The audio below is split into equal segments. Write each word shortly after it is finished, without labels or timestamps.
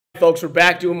folks, we're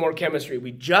back doing more chemistry.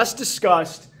 We just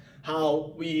discussed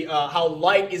how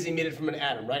light is emitted from an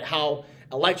atom, right? How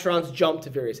electrons jump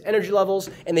to various energy levels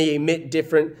and they emit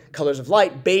different colors of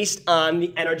light based on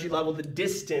the energy level, the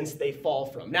distance they fall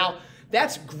from. Now,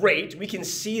 that's great. We can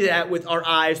see that with our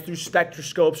eyes through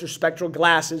spectroscopes or spectral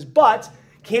glasses, but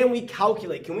can we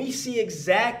calculate? Can we see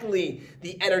exactly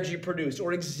the energy produced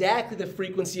or exactly the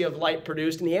frequency of light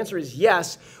produced? And the answer is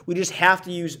yes. We just have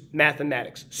to use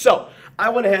mathematics. So I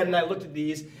went ahead and I looked at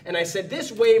these and I said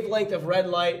this wavelength of red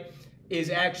light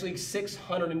is actually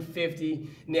 650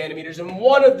 nanometers. And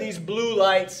one of these blue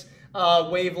lights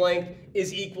wavelength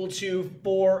is equal to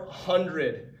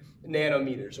 400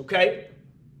 nanometers, okay?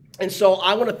 And so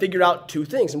I want to figure out two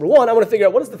things. Number one, I want to figure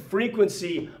out what is the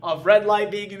frequency of red light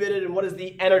being emitted and what is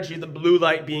the energy of the blue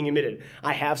light being emitted.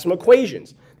 I have some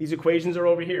equations. These equations are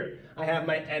over here. I have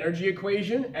my energy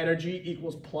equation. Energy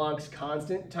equals Planck's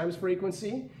constant times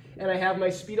frequency. And I have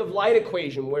my speed of light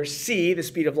equation, where c, the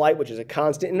speed of light, which is a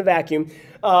constant in a vacuum,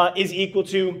 is equal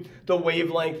to the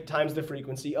wavelength times the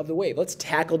frequency of the wave. Let's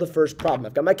tackle the first problem.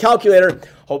 I've got my calculator.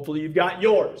 Hopefully you've got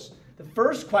yours. The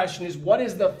first question is, what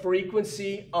is the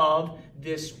frequency of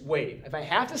this wave? If I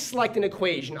have to select an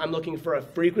equation, I'm looking for a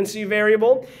frequency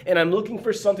variable, and I'm looking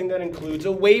for something that includes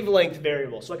a wavelength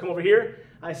variable. So I come over here,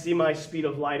 I see my speed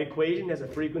of light equation has a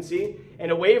frequency,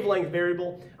 and a wavelength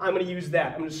variable, I'm going to use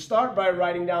that. I'm going to start by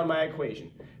writing down my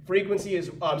equation.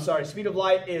 Speed of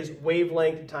light is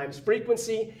wavelength times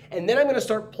frequency, and then I'm going to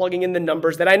start plugging in the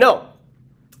numbers that I know.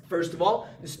 First of all,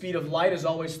 the speed of light is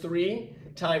always 3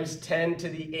 times 10 to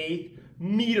the 8th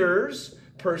meters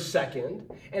per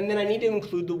second, and then I need to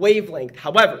include the wavelength.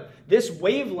 However, this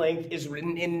wavelength is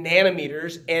written in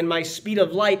nanometers, and my speed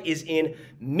of light is in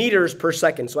meters per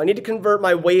second. So I need to convert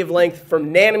my wavelength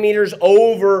from nanometers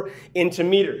over into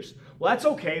meters. Well, that's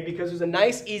okay, because there's a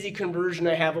nice easy conversion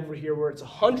I have over here where it's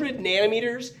 100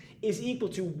 nanometers is equal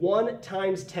to 1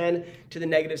 times 10 to the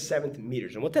negative 7th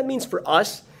meters. And what that means for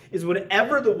us is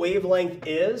whatever the wavelength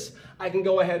is, I can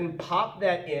go ahead and pop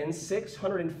that in,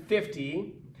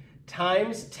 650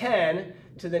 times 10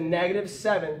 to the negative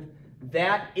 7th.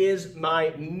 That is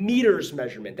my meters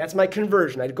measurement. That's my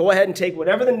conversion. I go ahead and take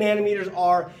whatever the nanometers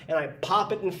are, and I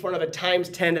pop it in front of a times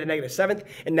 10 to the negative 7th,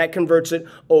 and that converts it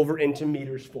over into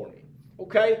meters for me.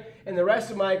 Okay? And the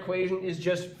rest of my equation is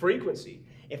just frequency.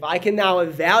 If I can now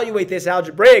evaluate this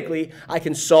algebraically, I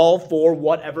can solve for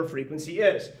whatever frequency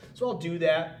is. So I'll do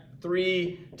that.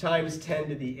 3 times 10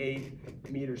 to the 8th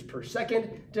meters per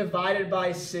second divided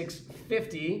by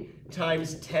 650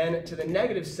 times 10 to the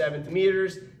negative 7th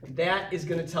meters. That is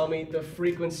going to tell me the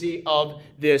frequency of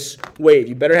this wave.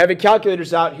 You better have your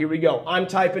calculators out. Here we go. I'm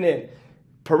typing in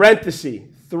parenthesis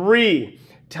 3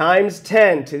 times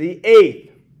 10 to the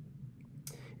 8th.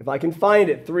 If I can find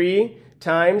it, 3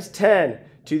 times 10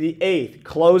 to the 8th.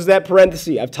 Close that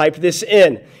parenthesis. I've typed this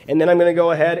in. And then I'm going to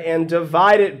go ahead and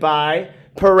divide it by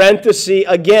parenthesis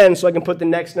again, so I can put the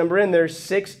next number in there,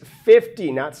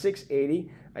 650, not 680.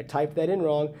 I typed that in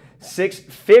wrong.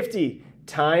 650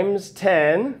 times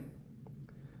 10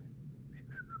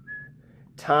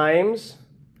 times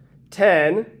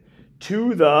 10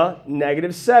 to the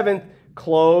negative 7th.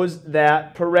 Close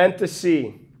that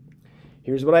parenthesis.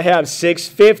 Here's what I have,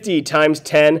 650 times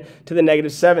 10 to the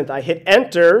negative 7th. I hit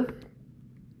enter.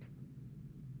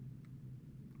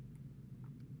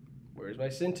 Where's my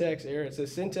syntax error? It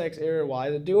says syntax error. Why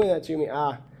is it doing that to me?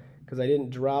 Because I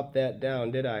didn't drop that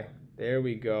down, did I? There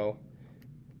we go.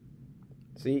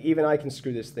 See, even I can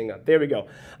screw this thing up. There we go.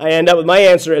 I end up with my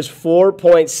answer as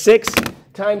 4.6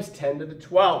 times 10 to the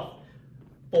 12th.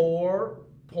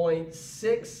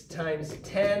 4.6 times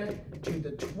 10 to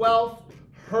the 12th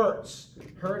hertz.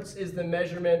 Hertz is the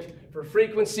measurement for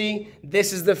frequency.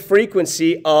 This is the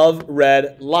frequency of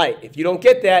red light. If you don't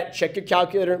get that, check your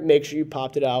calculator. Make sure you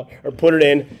popped it out or put it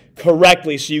in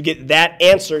correctly so you get that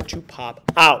answer to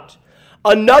pop out.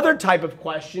 Another type of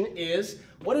question is,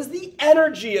 what is the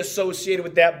energy associated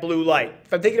with that blue light?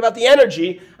 If I'm thinking about the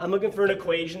energy, I'm looking for an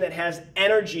equation that has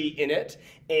energy in it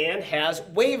and has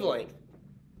wavelength.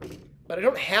 But I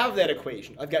don't have that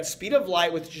equation. I've got speed of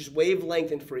light, which is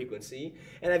wavelength and frequency,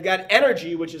 and I've got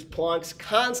energy, which is Planck's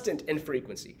constant and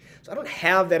frequency. So I don't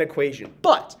have that equation.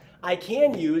 But I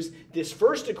can use this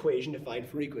first equation to find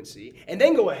frequency, and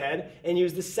then go ahead and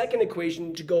use the second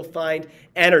equation to go find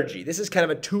energy. This is kind of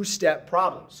a two-step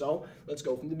problem. So let's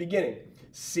go from the beginning.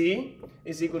 C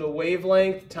is equal to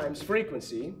wavelength times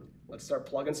frequency. Let's start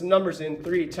plugging some numbers in.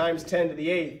 3 times 10 to the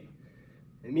 8th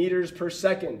meters per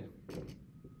second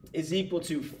is equal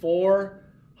to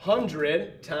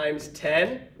 400 times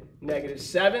 10 negative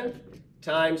 7th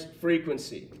times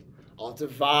frequency. I'll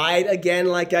divide again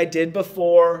like I did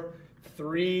before.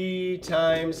 3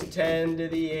 times 10 to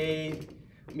the 8th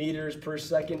meters per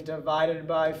second divided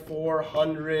by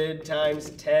 400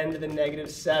 times 10 to the negative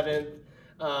 7th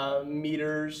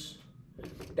meters.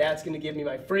 That's going to give me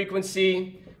my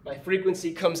frequency. My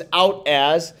frequency comes out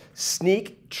as,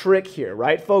 sneak trick here,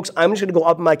 right, folks? I'm just going to go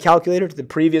up in my calculator to the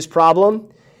previous problem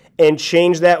and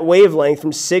change that wavelength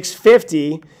from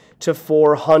 650 to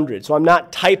 400. So I'm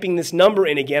not typing this number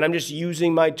in again. I'm just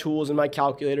using my tools and my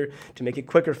calculator to make it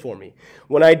quicker for me.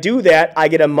 When I do that, I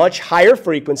get a much higher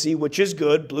frequency, which is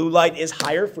good. Blue light is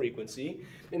higher frequency.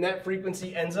 And that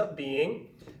frequency ends up being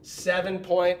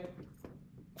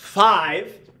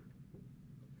 7.5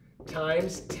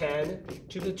 times 10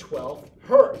 to the 12th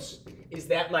hertz. Is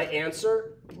that my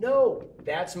answer? No,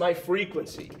 that's my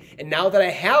frequency. And now that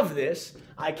I have this,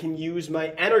 I can use my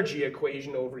energy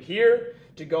equation over here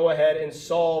to go ahead and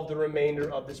solve the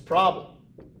remainder of this problem.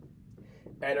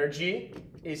 Energy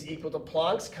is equal to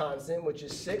Planck's constant, which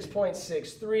is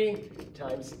 6.63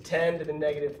 times 10 to the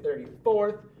negative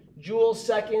 34th joule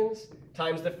seconds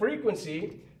times the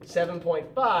frequency,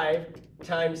 7.5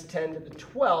 times 10 to the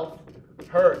 12th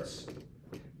hertz.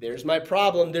 There's my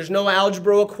problem. There's no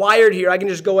algebra acquired here. I can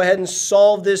just go ahead and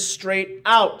solve this straight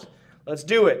out. Let's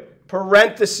do it.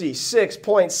 Parenthesis,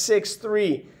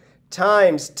 6.63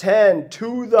 times 10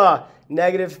 to the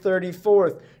negative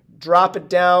 34th. Drop it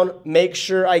down. Make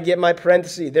sure I get my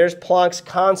parenthesis. There's Planck's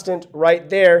constant right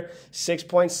there,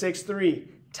 6.63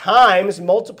 times,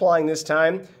 multiplying this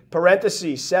time,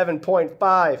 parenthesis,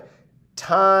 7.5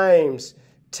 times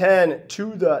 10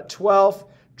 to the 12th.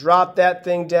 Drop that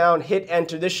thing down, hit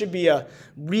enter. This should be a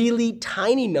really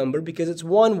tiny number because it's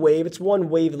one wave. It's one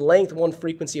wavelength, one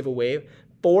frequency of a wave.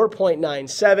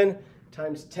 4.97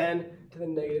 times 10 to the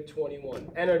negative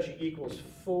 21. Energy equals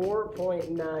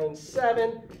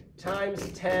 4.97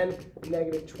 times 10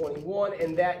 negative 21,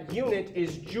 and that unit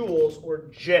is joules, or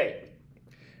J.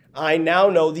 I now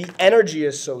know the energy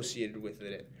associated with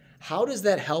it. How does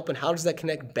that help, and how does that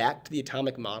connect back to the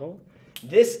atomic model?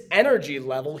 This energy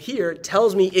level here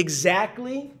tells me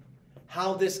exactly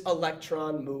how this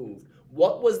electron moved.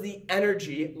 What was the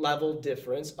energy level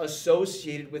difference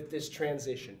associated with this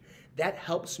transition? That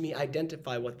helps me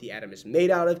identify what the atom is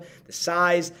made out of, the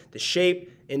size, the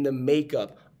shape, and the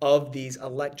makeup of these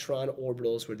electron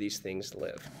orbitals where these things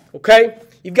live. Okay?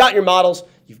 You've got your models,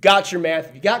 you've got your math.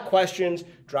 If you've got questions,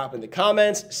 drop in the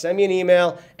comments, send me an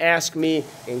email, ask me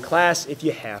in class if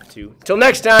you have to. Until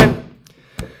next time,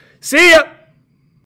 see ya!